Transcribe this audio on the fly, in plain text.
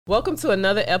Welcome to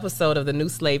another episode of the New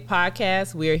Slave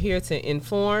Podcast. We are here to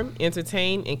inform,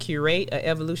 entertain, and curate an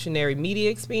evolutionary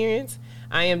media experience.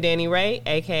 I am Danny Ray,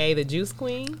 a.k.a. the Juice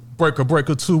Queen. Breaker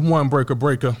 2-1,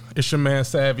 breaker. It's your man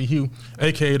Savvy Hugh,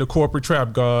 a.k.a. the Corporate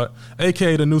Trap God,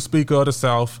 a.k.a. the new Speaker of the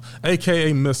South,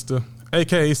 a.k.a. Mr.,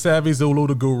 a.k.a. Savvy Zulu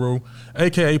the Guru,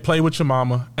 a.k.a. Play With Your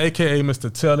Mama, a.k.a. Mr.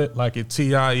 Tell It Like It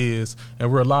T.I. is. And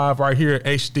we're live right here at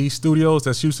HD Studios,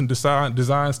 that's Houston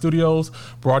Design Studios,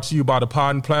 brought to you by the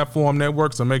Pod & Platform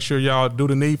Network. So make sure y'all do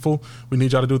the needful. We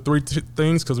need y'all to do three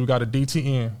things because we got a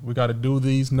DTN. We got to do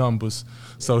these numbers.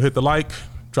 So hit the like,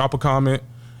 drop a comment,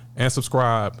 and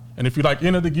subscribe. And if you like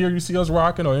any of the gear you see us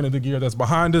rocking or any of the gear that's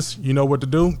behind us, you know what to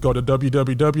do. Go to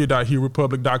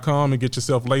www.huerepublic.com and get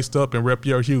yourself laced up and rep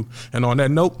your hue. And on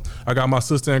that note, I got my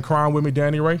sister in crime with me,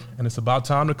 Danny Ray, and it's about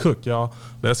time to cook, y'all.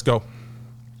 Let's go.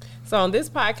 So on this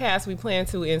podcast, we plan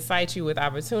to incite you with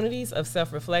opportunities of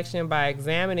self-reflection by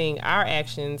examining our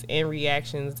actions and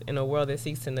reactions in a world that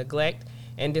seeks to neglect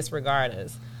and disregard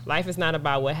us. Life is not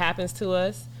about what happens to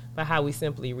us, but how we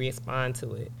simply respond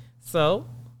to it. So,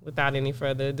 without any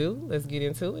further ado, let's get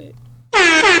into it. Oh,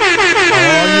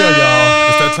 yeah, y'all.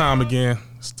 It's that time again.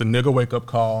 It's the nigga wake-up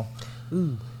call.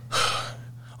 Ooh.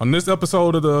 On this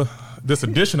episode of this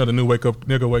edition of the new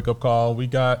nigga wake-up call, we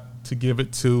got to give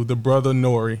it to the brother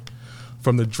Nori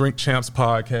from the Drink Champs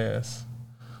podcast.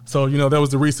 So, you know, there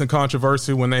was the recent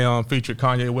controversy when they featured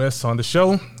Kanye West on the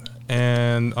show.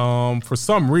 And for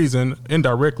some reason,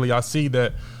 indirectly, I see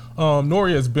that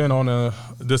Nori has been on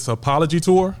this apology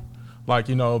tour. Like,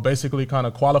 you know, basically kind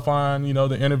of qualifying, you know,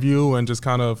 the interview and just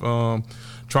kind of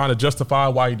trying to justify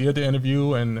why he did the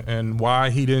interview and why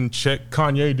he didn't check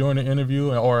Kanye during the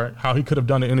interview or how he could have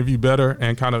done the interview better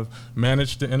and kind of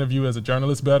managed the interview as a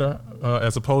journalist better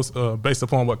as opposed based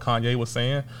upon what Kanye was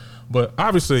saying. But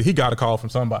obviously he got a call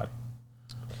from somebody.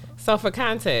 So for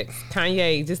context,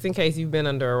 Kanye, just in case you've been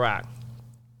under a rock,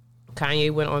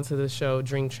 Kanye went onto the show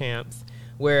Drink Champs,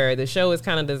 where the show is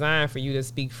kind of designed for you to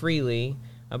speak freely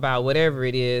about whatever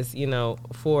it is, you know,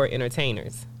 for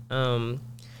entertainers.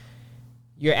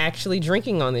 You're actually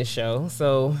drinking on this show,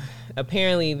 so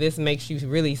apparently this makes you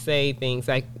really say things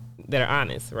like that are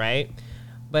honest, right?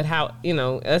 But how, you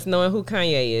know, us knowing who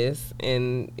Kanye is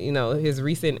and, you know, his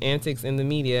recent antics in the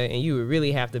media, and you would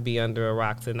really have to be under a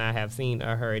rock to not have seen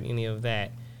or heard any of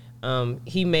that.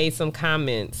 He made some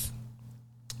comments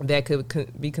that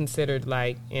could be considered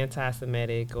like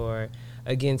anti-Semitic or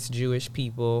against Jewish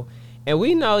people. And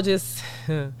we know just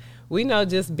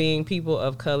being people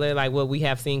of color, like what we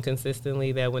have seen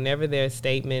consistently, that whenever there's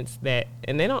statements that,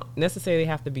 and they don't necessarily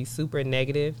have to be super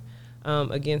negative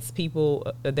against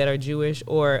people that are Jewish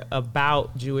or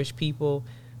about Jewish people,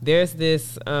 there's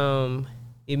this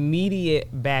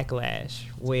immediate backlash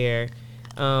where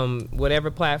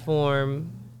whatever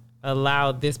platform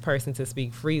allowed this person to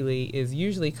speak freely is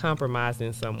usually compromised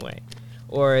in some way,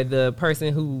 or the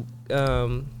person who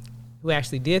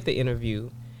actually did the interview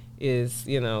is,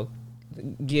 you know,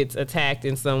 gets attacked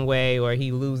in some way, or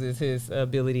he loses his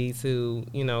ability to,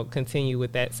 you know, continue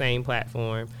with that same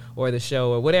platform or the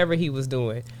show or whatever he was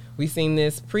doing. We've seen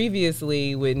this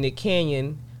previously with Nick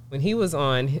Cannon when he was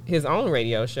on his own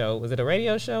radio show. Was it a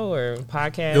radio show or a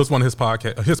podcast? It was one of his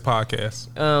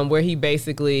podcasts. Where he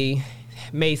basically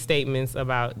made statements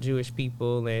about Jewish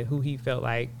people and who he felt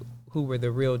like who were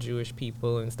the real Jewish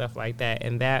people and stuff like that.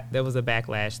 And there was a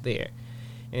backlash there.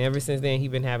 And ever since then, he's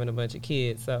been having a bunch of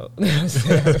kids. So, no,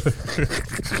 that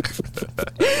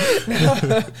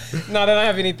don't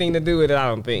have anything to do with it, I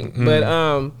don't think. Mm. But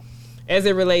as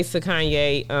it relates to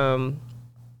Kanye,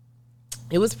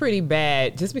 it was pretty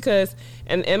bad just because,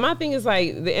 and my thing is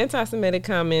like the anti-Semitic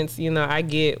comments, you know, I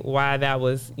get why that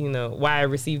was, you know, why I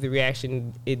received the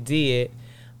reaction it did.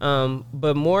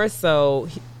 But more so,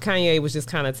 Kanye was just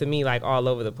kind of, to me, like all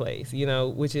over the place, you know,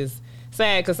 which is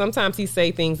sad because sometimes he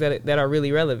say things that are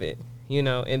really relevant, you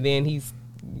know, and then he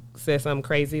said something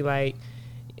crazy like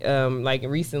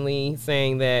recently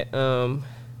saying that, and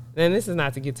this is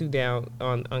not to get too down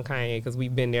on Kanye because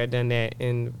we've been there, done that,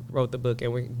 and wrote the book,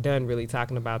 and we're done really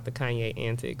talking about the Kanye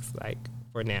antics, like,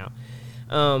 for now.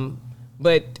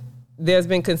 But there's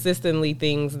been consistently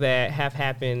things that have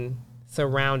happened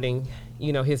surrounding,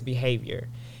 you know, his behavior.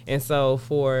 And so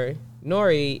for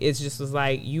Nori, it just was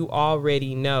like, you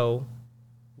already know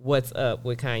what's up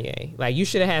with Kanye. Like, you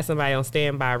should have had somebody on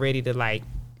standby ready to, like,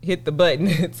 hit the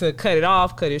button to cut it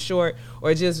off, cut it short,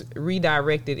 or just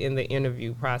redirect it in the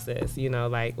interview process, you know,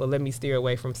 like, well, let me steer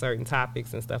away from certain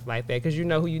topics and stuff like that, because you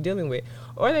know who you're dealing with.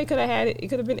 Or they could have had it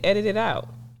could have been edited out.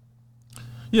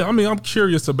 Yeah, I mean, I'm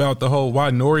curious about the whole why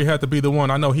Nori had to be the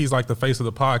one. I know he's like the face of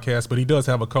the podcast, but he does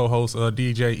have a co-host,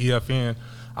 DJ EFN.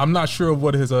 I'm not sure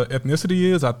what his ethnicity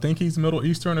is. I think he's Middle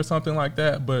Eastern or something like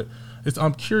that. But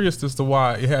I'm curious as to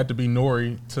why it had to be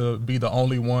Nori to be the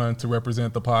only one to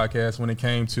represent the podcast when it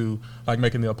came to like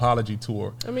making the apology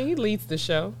tour. I mean, he leads the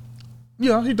show.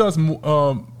 Yeah, he does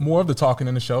more of the talking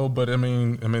in the show, but I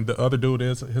mean, the other dude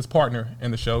is his partner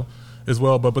in the show as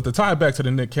well. But to tie it back to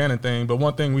the Nick Cannon thing, but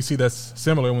one thing we see that's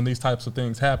similar when these types of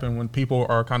things happen, when people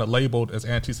are kind of labeled as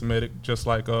anti-Semitic, just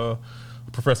like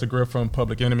Professor Griff from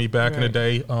Public Enemy back in the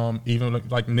day, even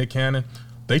like Nick Cannon,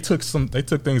 they took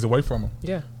things away from him.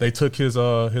 Yeah, they took his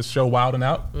show Wild 'N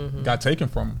Out, got taken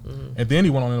from him, and then he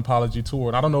went on an apology tour.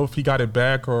 And I don't know if he got it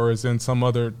back or is in some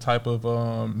other type of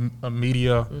a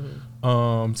media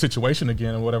situation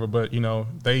again or whatever. But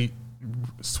they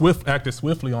acted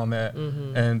swiftly on that,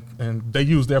 and they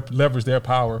leverage their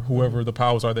power, whoever the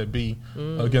powers are that be,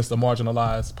 against a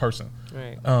marginalized person.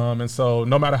 Right. And so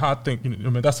no matter how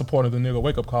that's the point of the nigga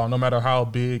wake up call. No matter how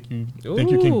big you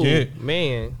think you can get,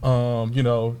 man,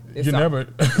 you never.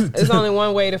 There's only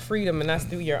one way to freedom, and that's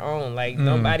through your own. Like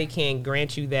nobody can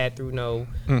grant you that through no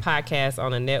podcast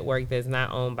on a network that's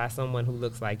not owned by someone who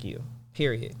looks like you.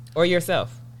 Period. Or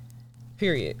yourself.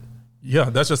 Period.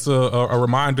 Yeah, that's just a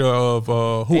reminder of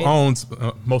who owns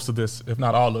most of this, if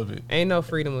not all of it. Ain't no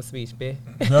freedom of speech, bitch.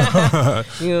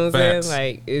 You know what I'm saying?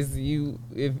 Like,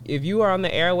 if you are on the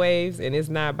airwaves and it's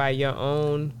not by your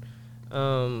own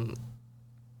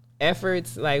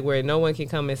efforts, like where no one can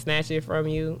come and snatch it from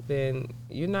you, then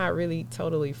you're not really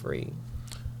totally free.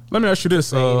 Let me ask you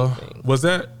this: was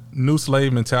that new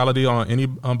slave mentality on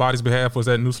anybody's behalf? Was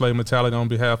that new slave mentality on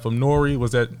behalf of Nori?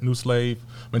 Was that new slave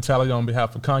mentality on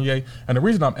behalf of Kanye? And the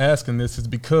reason I'm asking this is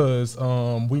because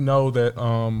we know that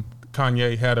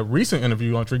Kanye had a recent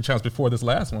interview on Drink Champs before this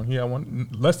last one. He had one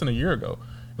less than a year ago,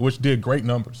 which did great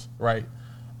numbers, right?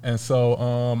 And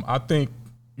so I think,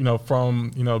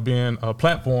 from, being a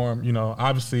platform,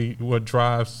 obviously what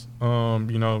drives,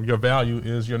 your value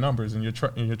is your numbers and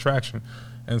your traction.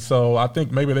 And so I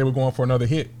think maybe they were going for another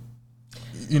hit.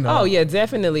 Oh yeah,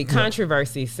 definitely.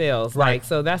 Controversy sells. Right. Like,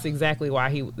 so that's exactly why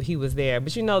he was there.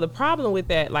 But the problem with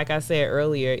that, like I said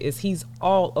earlier, is he's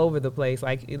all over the place.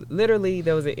 Like literally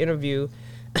there was an interview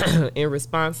in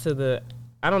response to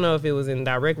I don't know if it was in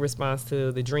direct response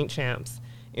to the Drink Champs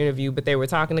interview, but they were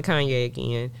talking to Kanye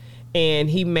again. And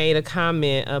he made a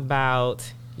comment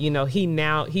about,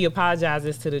 he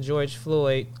apologizes to the George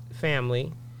Floyd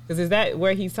family. Because is that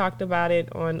where he talked about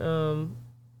it on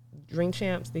Drink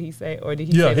Champs? Did he say, or did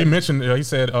he? Yeah, he mentioned. He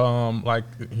said,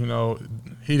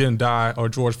 he didn't die, or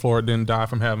George Floyd didn't die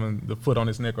from having the foot on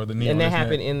his neck or the knee. And on his that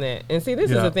happened neck. in that. And see, this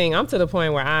is the thing. I'm to the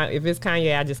point where if it's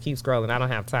Kanye, I just keep scrolling. I don't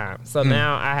have time. So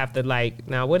now I have to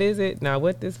now what is it? Now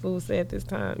what this fool said this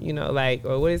time?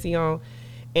 Or what is he on?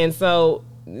 And so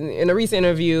in a recent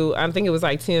interview, I think it was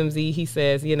like TMZ, he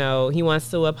says, he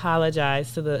wants to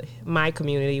apologize to my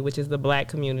community, which is the black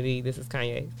community. This is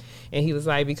Kanye. And he was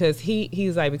like, because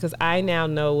because I now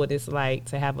know what it's like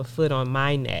to have a foot on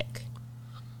my neck.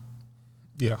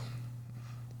 Yeah.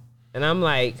 And I'm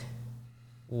like,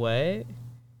 what?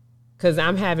 Because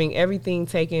I'm having everything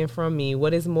taken from me.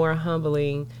 What is more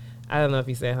humbling? I don't know if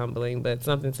he said humbling, but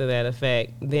something to that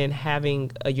effect, than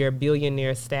having your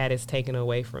billionaire status taken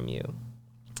away from you.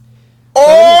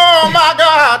 Oh my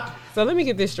God! So let me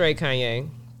get this straight, Kanye.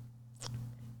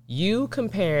 You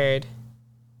compared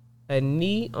a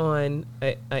knee on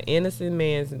an innocent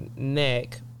man's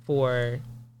neck for,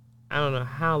 I don't know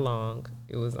how long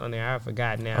it was on there. I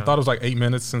forgot now. I thought it was like 8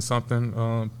 minutes and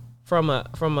something. From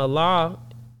a law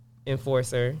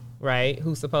enforcer, right,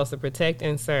 who's supposed to protect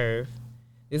and serve.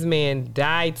 This man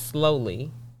died slowly,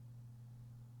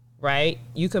 right?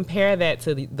 You compare that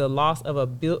to the loss of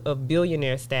of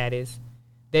billionaire status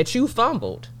that you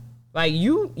fumbled. Like,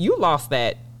 you lost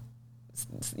that.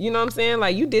 You know what I'm saying?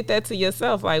 Like, you did that to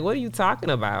yourself. Like, what are you talking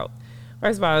about?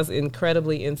 First of all, it's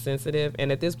incredibly insensitive. And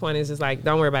at this point, it's just like,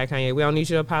 don't worry about it, Kanye. We don't need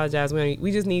you to apologize.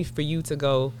 We just need for you to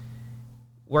go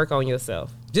work on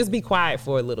yourself. Just be quiet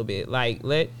for a little bit. Like,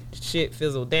 let shit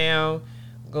fizzle down.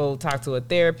 Go talk to a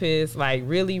therapist. Like,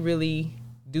 really, really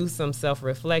do some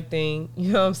self-reflecting.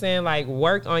 You know what I'm saying? Like,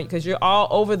 work on, because you're all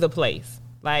over the place.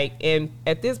 Like, and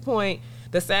at this point,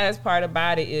 the saddest part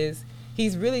about it is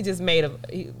he's really just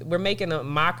we're making a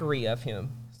mockery of him,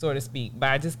 so to speak,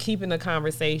 by just keeping the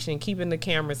conversation, keeping the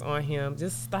cameras on him.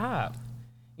 Just stop.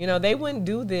 They wouldn't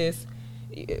do this.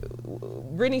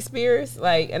 Britney Spears,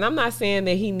 and I'm not saying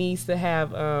that he needs to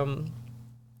have,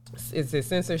 is it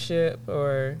censorship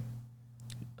or...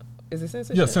 Is it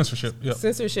censorship? Yeah, censorship. Yeah.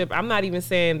 Censorship. I'm not even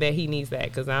saying that he needs that,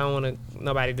 because I don't want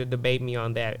nobody to debate me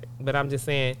on that. But I'm just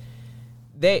saying,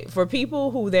 for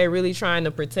people who they're really trying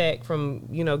to protect from,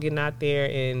 getting out there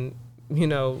and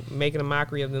making a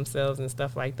mockery of themselves and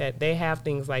stuff like that. They have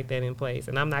things like that in place.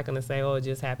 And I'm not going to say, oh, it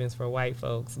just happens for white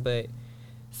folks, but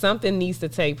something needs to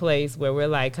take place where we're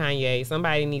like Kanye.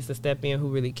 Somebody needs to step in who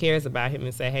really cares about him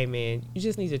and say, hey, man, you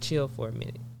just need to chill for a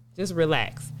minute. Just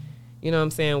relax. You know what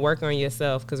I'm saying? Work on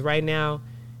yourself. Because right now,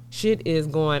 shit is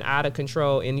going out of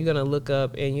control, and you're going to look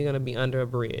up and you're going to be under a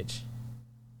bridge.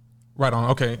 Right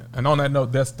on. Okay. And on that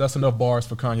note, that's enough bars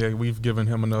for Kanye. We've given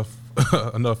him enough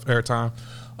enough airtime.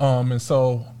 And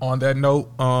so on that note,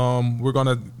 we're going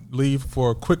to leave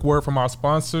for a quick word from our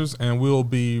sponsors, and we'll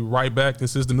be right back.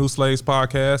 This is the New Slaves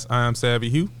Podcast. I am Savvy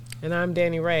Hugh. And I'm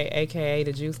Danny Ray, a.k.a.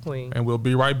 the Juice Queen. And we'll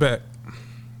be right back.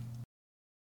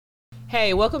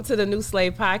 Hey, welcome to the New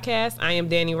Slave Podcast. I am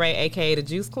Danny Ray, a.k.a. the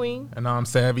Juice Queen. And I'm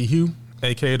Savvy Hugh,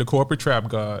 a.k.a. the Corporate Trap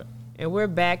God. And we're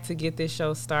back to get this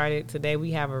show started. Today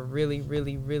we have a really,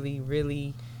 really, really,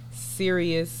 really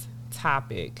serious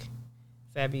topic.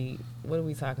 Savvy, what are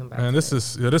we talking about? And this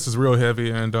is real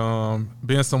heavy. And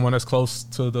being someone that's close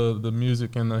to the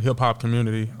music and the hip hop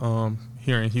community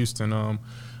here in Houston,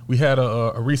 we had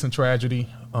a recent tragedy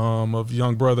of a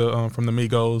young brother from the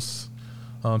Migos,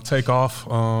 Takeoff.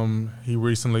 He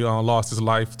recently lost his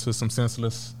life to some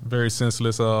very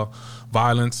senseless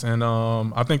violence, and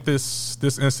I think this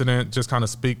incident just kind of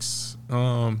speaks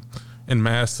in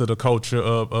mass to the culture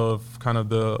of kind of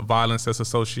the violence that's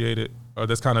associated, or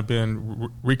that's kind of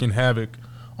been wreaking havoc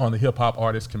on the hip hop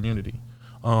artist community.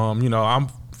 I'm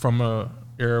from a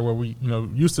era where we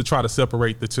used to try to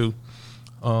separate the two,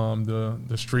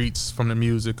 the streets from the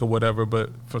music or whatever, but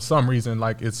for some reason,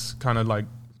 like, it's kind of like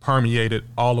permeated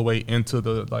all the way into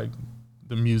the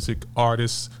music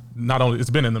artists. Not only it's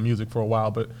been in the music for a while,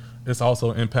 but it's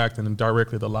also impacting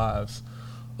directly the lives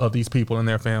of these people and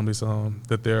their families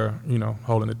that they're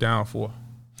holding it down for.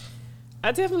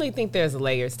 I definitely think there's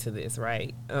layers to this,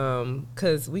 right?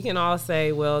 Because we can all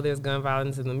say, well, there's gun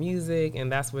violence in the music,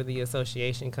 and that's where the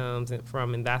association comes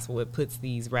from, and that's what puts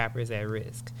these rappers at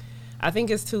risk. I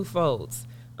think it's twofold,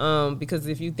 because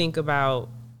if you think about,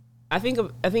 I think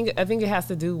it has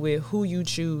to do with who you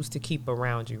choose to keep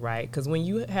around you, right? Because when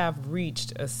you have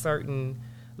reached a certain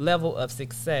level of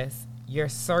success, your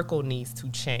circle needs to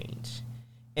change.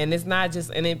 And it's not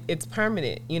just, and it's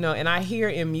permanent, and I hear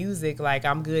in music, like,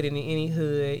 I'm good in any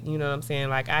hood, you know what I'm saying?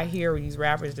 Like, I hear these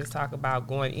rappers just talk about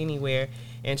going anywhere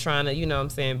and trying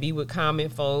to, be with common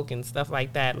folk and stuff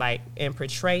like that, like, and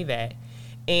portray that.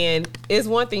 And it's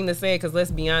one thing to say, because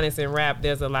let's be honest, in rap,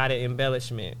 there's a lot of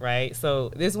embellishment, right?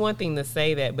 So there's one thing to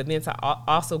say that, but then to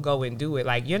also go and do it.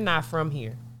 Like, you're not from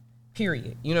here,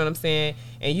 period. You know what I'm saying?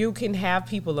 And you can have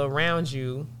people around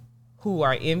you who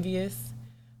are envious,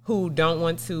 who don't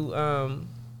want to,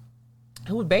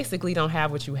 who basically don't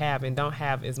have what you have and don't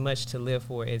have as much to live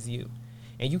for as you.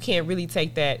 And you can't really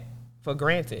take that for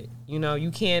granted.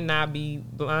 You cannot be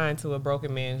blind to a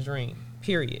broken man's dream,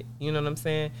 period. You know what I'm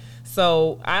saying?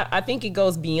 So I think it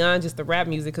goes beyond just the rap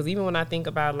music, because even when I think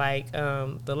about, like,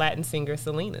 the Latin singer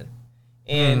Selena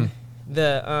and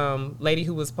the lady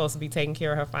who was supposed to be taking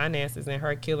care of her finances and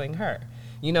her killing her,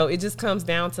 it just comes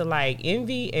down to, like,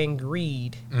 envy and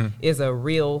greed is a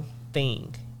real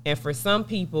thing. And for some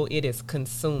people, it is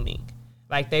consuming.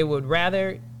 Like, they would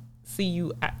rather see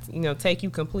you, take you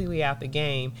completely out the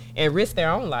game and risk their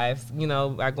own lives,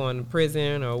 by going to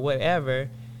prison or whatever,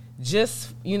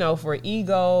 just, for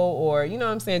ego or, what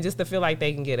I'm saying, just to feel like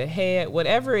they can get ahead,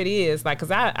 whatever it is. Like,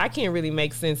 because I can't really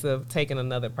make sense of taking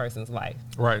another person's life.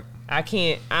 Right. I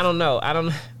don't know.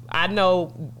 I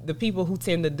know the people who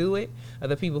tend to do it are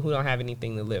the people who don't have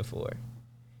anything to live for.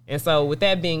 And so with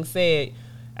that being said,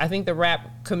 I think the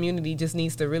rap community just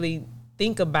needs to really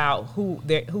think about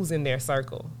who's in their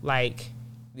circle. Like,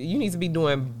 you need to be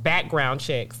doing background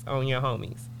checks on your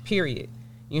homies, period.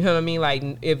 You know what I mean? Like,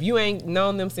 if you ain't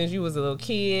known them since you was a little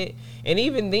kid, and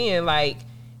even then, like,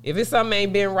 if it's something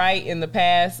ain't been right in the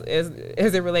past as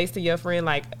it relates to your friend,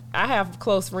 like, I have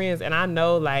close friends and I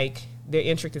know, like, their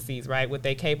intricacies, right? What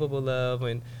they capable of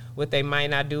and what they might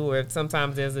not do, or if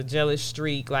sometimes there's a jealous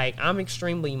streak. Like, I'm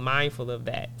extremely mindful of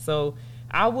that. So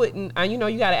I wouldn't,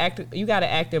 you gotta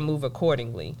act and move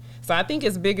accordingly. So I think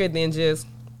it's bigger than just,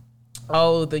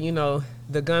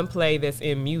 the gunplay that's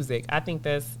in music. I think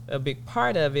that's a big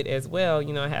part of it as well.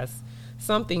 It has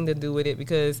something to do with it,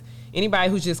 because anybody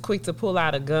who's just quick to pull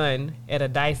out a gun at a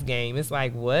dice game, it's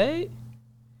like, what?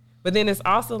 But then it's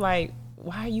also like,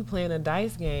 why are you playing a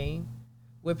dice game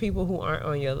with people who aren't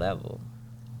on your level?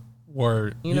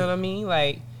 Word. You know what I mean?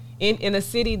 Like, in a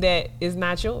city that is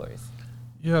not yours.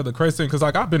 Yeah, the crazy thing, because,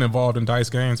 like, I've been involved in dice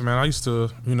games, man. I used to,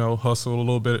 hustle a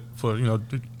little bit for,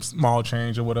 small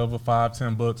change or whatever,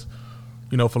 $5-10.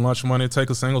 for lunch money, take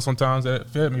a single. Sometimes that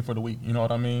fed me for the week. You know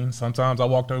what I mean? Sometimes I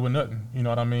walked away with nothing. You know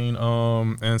what I mean?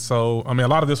 And so, I mean, a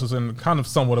lot of this was in kind of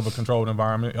somewhat of a controlled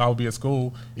environment. I would be at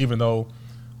school, even though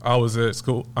I was at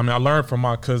school. I mean, I learned from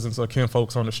my cousins or kin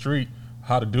folks on the street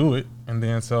how to do it. And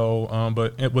then so,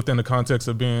 within the context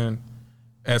of being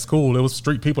at school, it was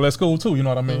street people at school too. You know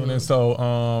what I mean? And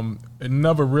so it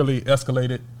never really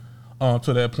escalated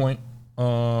to that point.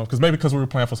 Because we were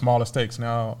playing for smaller stakes.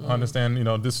 Now I understand,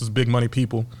 this was big money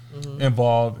people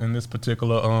involved in this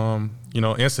particular,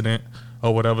 incident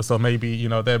or whatever. So maybe,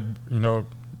 that,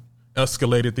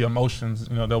 escalated the emotions,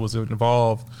 that was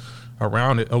involved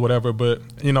around it or whatever. But,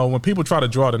 when people try to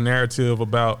draw the narrative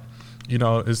about,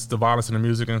 it's the violence in the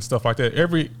music and stuff like that,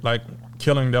 every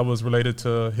killing that was related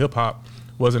to hip hop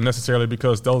wasn't necessarily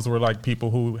because those were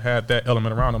people who had that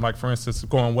element around them. Like, for instance,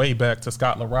 going way back to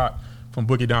Scott LaRock from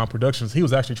Boogie Down Productions, he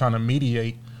was actually trying to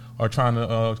mediate or trying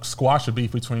to squash a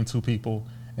beef between two people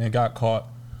and got caught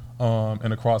in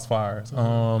the crossfires.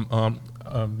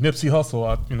 Nipsey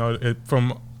Hussle,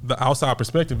 from the outside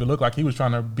perspective, it looked like he was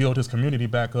trying to build his community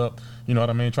back up,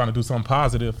 trying to do something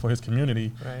positive for his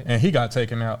community, and he got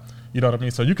taken out. You know what I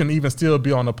mean? So you can even still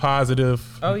be on a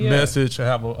positive message,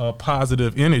 have a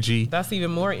positive energy. That's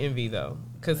even more envy, though,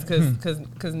 because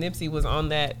Nipsey was on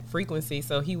that frequency,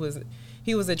 so he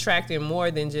was attracting more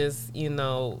than just,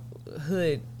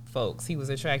 hood folks. He was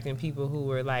attracting people who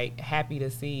were happy to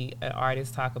see a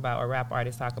rap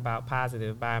artist talk about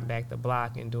positive, buying back the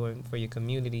block and doing for your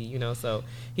community, so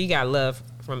he got love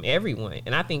from everyone.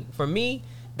 And I think for me,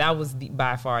 that was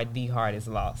by far the hardest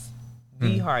loss.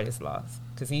 The hardest loss.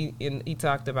 Because he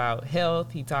talked about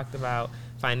health, he talked about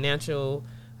financial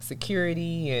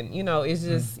security, and it's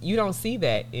just you don't see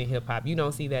that in hip hop, you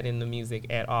don't see that in the music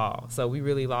at all. So we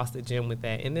really lost the gem with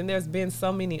that. And then there's been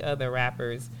so many other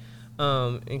rappers,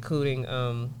 including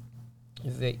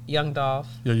is it Young Dolph?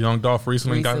 Yeah, Young Dolph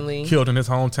recently got killed in his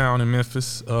hometown in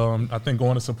Memphis. I think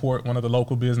going to support one of the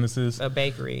local businesses, a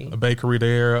bakery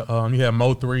there. You had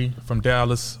Mo3 from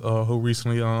Dallas, who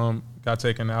recently got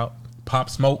taken out.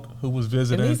 Pop Smoke, who was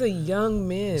visiting. And these are young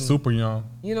men, super young.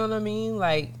 You know what I mean?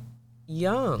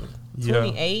 Young,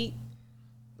 28.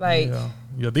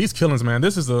 These killings, man.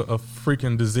 This is a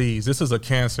freaking disease. This is a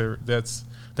cancer that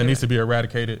needs to be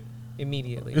eradicated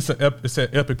immediately. It's an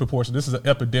epic proportion. This is an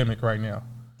epidemic right now.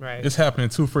 Right. It's happening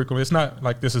too frequently. It's not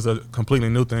like this is a completely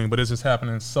new thing, but it's just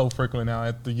happening so frequently now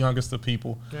at the youngest of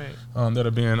people, that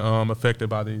are being affected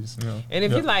by these. And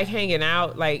if you hanging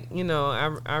out,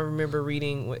 I remember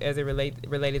reading as it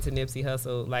related to Nipsey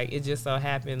Hussle, it just so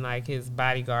happened his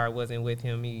bodyguard wasn't with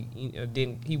him.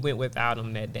 He went without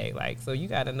him that day. So you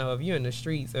got to know, if you're in the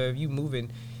streets or if you moving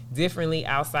differently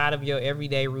outside of your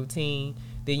everyday routine,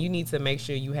 then you need to make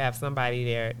sure you have somebody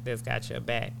there that's got your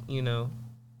back.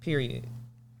 Period.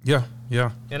 Yeah.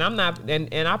 And I'm not,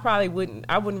 and I probably wouldn't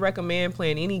recommend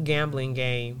playing any gambling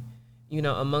game,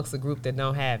 amongst a group that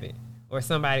don't have it, or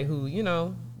somebody who,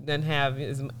 doesn't have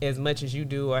as much as you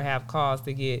do, or have cause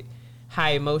to get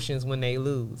high emotions when they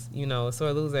lose. A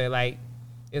sore loser,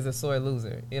 is a sore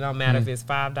loser. It don't matter if it's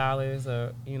 $5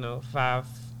 or,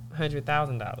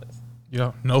 $500,000.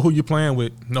 Yeah. Know who you're playing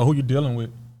with. Know who you're dealing with.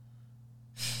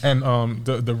 And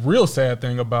the real sad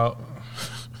thing about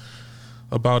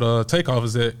Takeoff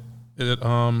is that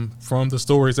from the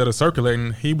stories that are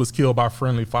circulating, he was killed by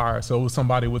friendly fire. So it was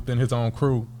somebody within his own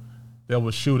crew that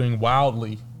was shooting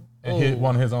wildly and hit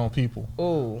one of his own people.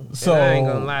 Ooh, so I ain't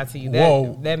gonna lie to you.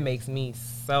 That makes me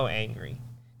so angry,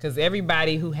 because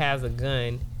everybody who has a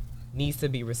gun needs to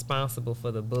be responsible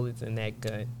for the bullets in that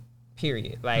gun.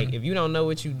 Period. If you don't know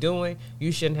what you're doing,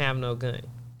 you shouldn't have no gun.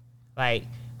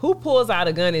 Who pulls out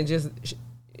a gun and just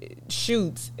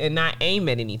shoots and not aim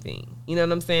at anything? You know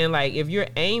what I'm saying? If you're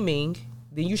aiming,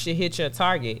 then you should hit your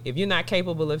target. If you're not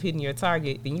capable of hitting your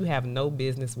target, then you have no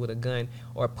business with a gun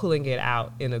or pulling it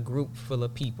out in a group full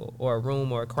of people, or a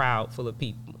room or a crowd full of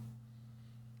people.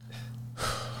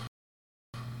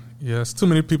 Yes, too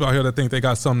many people out here that think they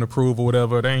got something to prove or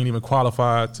whatever. They ain't even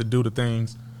qualified to do the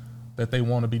things that they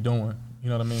want to be doing. You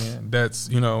know what I mean? That's,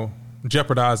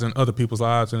 jeopardizing other people's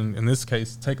lives, and in this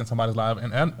case, taking somebody's life.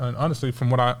 And honestly,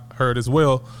 from what I heard as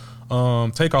well,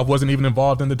 Takeoff wasn't even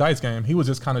involved in the dice game. He was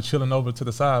just kind of chilling over to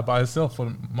the side by himself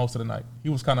for most of the night. He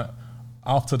was kind of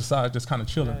off to the side, just kind of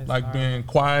chilling, being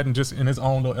quiet and just in his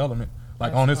own little element,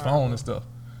 on his phone and stuff.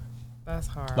 That's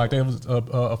hard. There was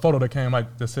a photo that came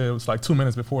that said it was 2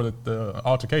 minutes before the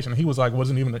altercation. He was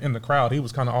wasn't even in the crowd. He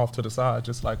was kind of off to the side,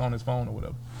 just on his phone or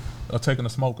whatever, or taking a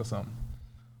smoke or something.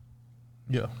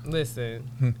 Yeah.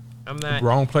 Listen, I'm not...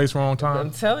 Wrong place, wrong time.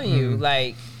 I'm telling you,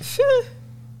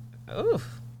 oof.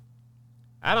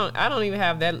 I don't even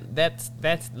have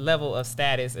that level of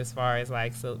status as far as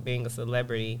like being a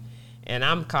celebrity, and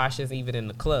I'm cautious even in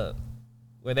the club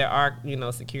where there are, you know,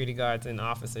 security guards and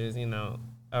officers, you know,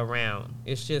 around.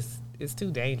 It's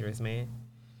too dangerous, man.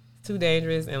 It's too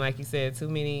dangerous, and like you said, too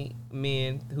many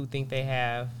men who think they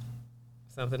have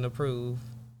something to prove,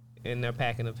 and they're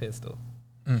packing a pistol.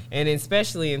 And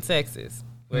especially in Texas,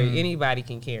 where anybody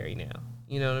can carry now.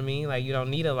 You know what I mean? Like, you don't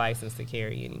need a license to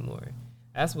carry anymore.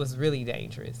 That's what's really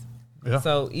dangerous. Yeah.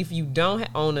 So if you don't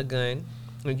own a gun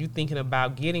and you're thinking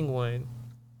about getting one,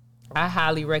 I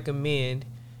highly recommend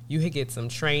you get some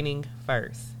training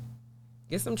first.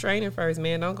 Get some training first,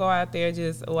 man. Don't go out there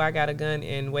just, I got a gun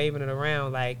and waving it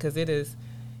around, like, because it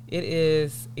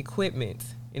is equipment,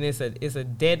 and it's a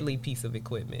deadly piece of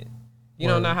equipment. You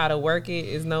don't know how to work it.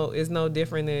 It's no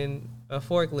different than a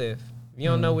forklift. If you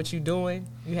don't know what you're doing,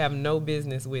 you have no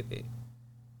business with it.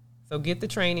 So get the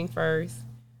training first.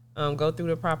 Go through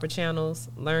the proper channels.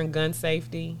 Learn gun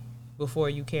safety before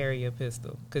you carry a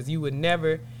pistol. Because you would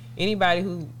never, anybody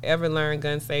who ever learned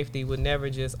gun safety would never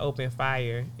just open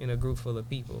fire in a group full of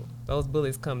people. Those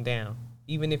bullets come down.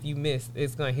 Even if you miss,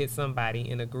 it's going to hit somebody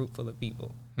in a group full of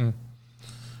people.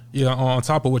 Yeah, on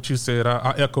top of what you said,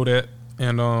 I echo that.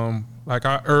 And like,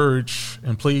 I urge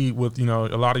and plead with, you know,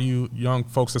 a lot of you young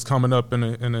folks that's coming up in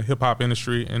the hip hop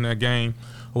industry, in that game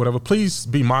or whatever, please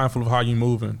be mindful of how you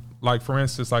moving. Like, for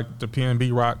instance, like the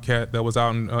PNB Rock cat that was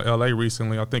out in LA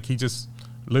recently, I think he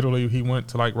went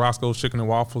to like Roscoe's Chicken and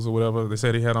Waffles or whatever. They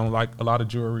said he had on like a lot of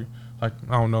jewelry, like,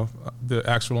 I don't know the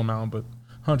actual amount, but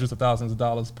hundreds of thousands of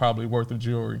dollars probably worth of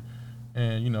jewelry.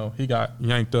 And, you know, he got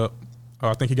yanked up.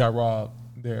 I think he got robbed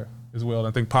there as well.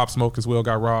 I think Pop Smoke as well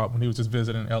got robbed when he was just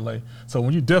visiting LA. So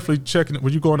when you definitely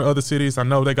when you go into other cities, I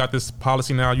know they got this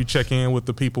policy now. You check in with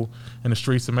the people in the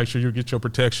streets to make sure you get your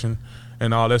protection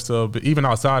and all that stuff. But even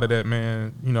outside of that,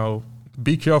 man, you know,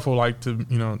 be careful, like, to,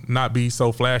 you know, not be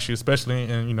so flashy, especially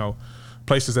in, you know,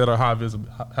 places that are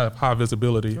have high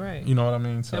visibility. Right. You know what I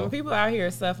mean? So and when people out here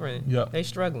are suffering, they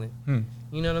struggling.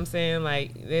 You know what I'm saying?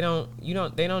 Like, they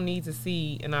don't need to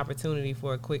see an opportunity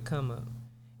for a quick come up,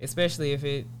 especially if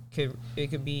it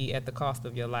could be at the cost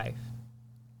of your life.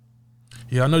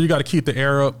 Yeah, I know you got to keep the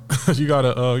air up. You got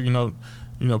to,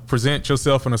 present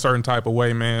yourself in a certain type of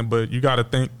way, man. But you got to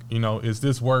think, you know, is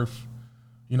this worth,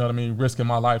 you know what I mean, risking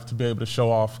my life to be able to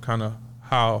show off kind of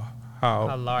how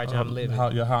large I'm living. How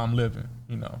I'm living,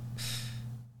 you know.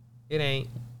 It ain't.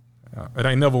 It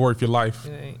ain't never worth your life.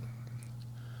 It ain't.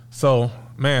 So,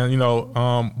 man, you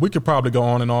know, we could probably go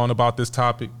on and on about this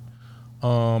topic,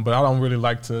 but I don't really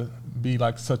like to be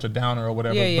like such a downer or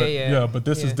whatever. But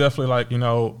this is definitely like, you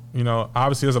know,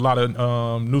 obviously there's a lot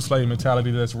of new slave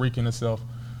mentality that's wreaking itself,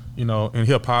 you know, in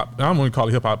hip hop. I don't want to call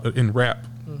it hip hop, in rap,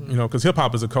 you know, because hip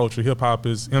hop is a culture. Hip hop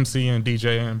is MC and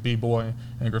DJ and b-boy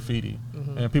and graffiti,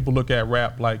 and people look at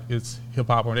rap like it's hip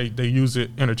hop, or they use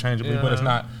it interchangeably, but it's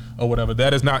not, or whatever.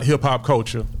 That is not hip hop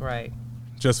culture. Right.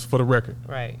 Just for the record.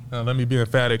 Right. Let me be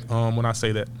emphatic when I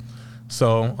say that.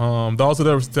 So those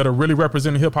that are really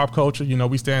representing hip hop culture, you know,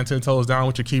 we stand 10 toes down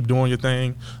with you. Keep doing your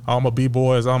thing. All my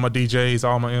b-boys, all my DJs,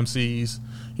 all my MCs,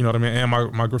 you know what I mean, and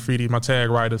my graffiti, my tag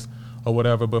writers or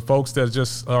whatever. But folks that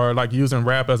just are like using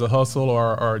rap as a hustle,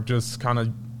 or just kind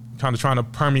of trying to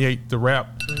permeate the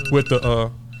rap with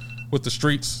the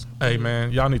streets, hey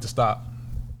man, y'all need to stop.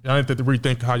 Y'all need to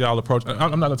rethink how y'all approach. I'm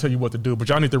not gonna tell you what to do, but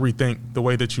y'all need to rethink the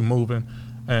way that you're moving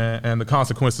and the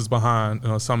consequences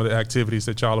behind some of the activities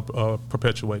that y'all are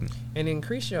perpetuating. And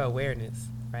increase your awareness,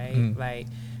 right? Like,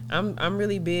 I'm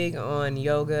really big on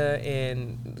yoga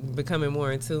and becoming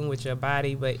more in tune with your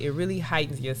body, but it really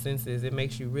heightens your senses. It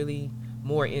makes you really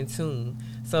more in tune.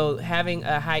 So having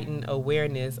a heightened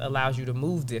awareness allows you to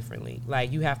move differently.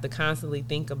 Like, you have to constantly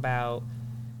think about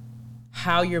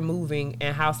how you're moving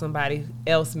and how somebody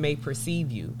else may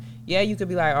perceive you. Yeah, you could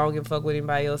be like, I don't give a fuck what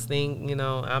anybody else think, you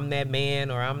know, I'm that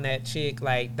man or I'm that chick.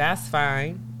 Like, that's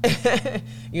fine.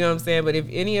 You know what I'm saying? But if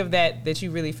any of that you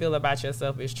really feel about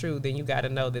yourself is true, then you got to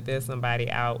know that there's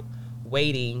somebody out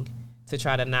waiting to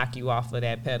try to knock you off of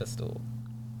that pedestal.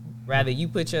 Rather you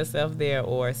put yourself there,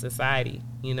 or society,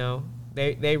 you know,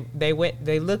 they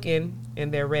looking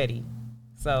and they're ready.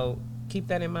 So keep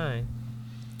that in mind.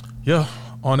 Yeah.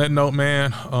 On that note,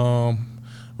 man,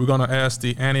 we're going to ask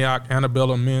the Antioch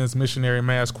Antebellum Men's Missionary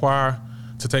Mass Choir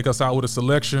to take us out with a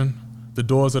selection. The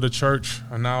doors of the church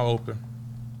are now open.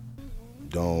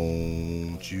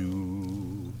 Don't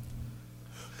you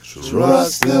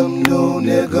trust them new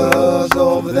niggas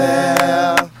over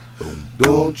there.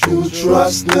 Don't you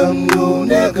trust them new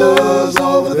niggas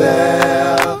over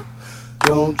there.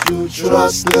 Don't you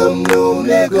trust them new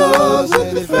niggas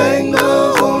with their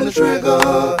fingers on the trigger.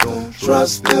 Don't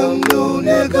trust them new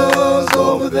niggas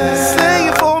over there. Sing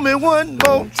it for me one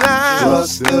more time.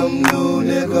 Trust them new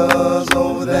niggas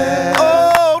over there.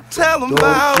 Oh, tell them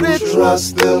about Don't it. you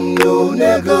trust them new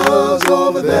niggas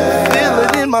over there. Feel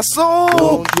it in my soul.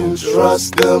 Don't you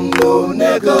trust them new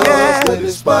niggas with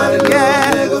the spotty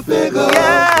little nigga figure.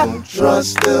 Don't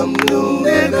trust them new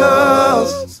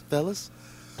niggas, fellas,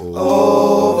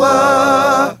 over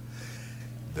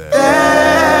there.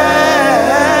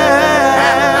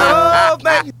 Oh,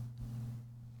 thank you.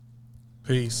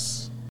 Peace.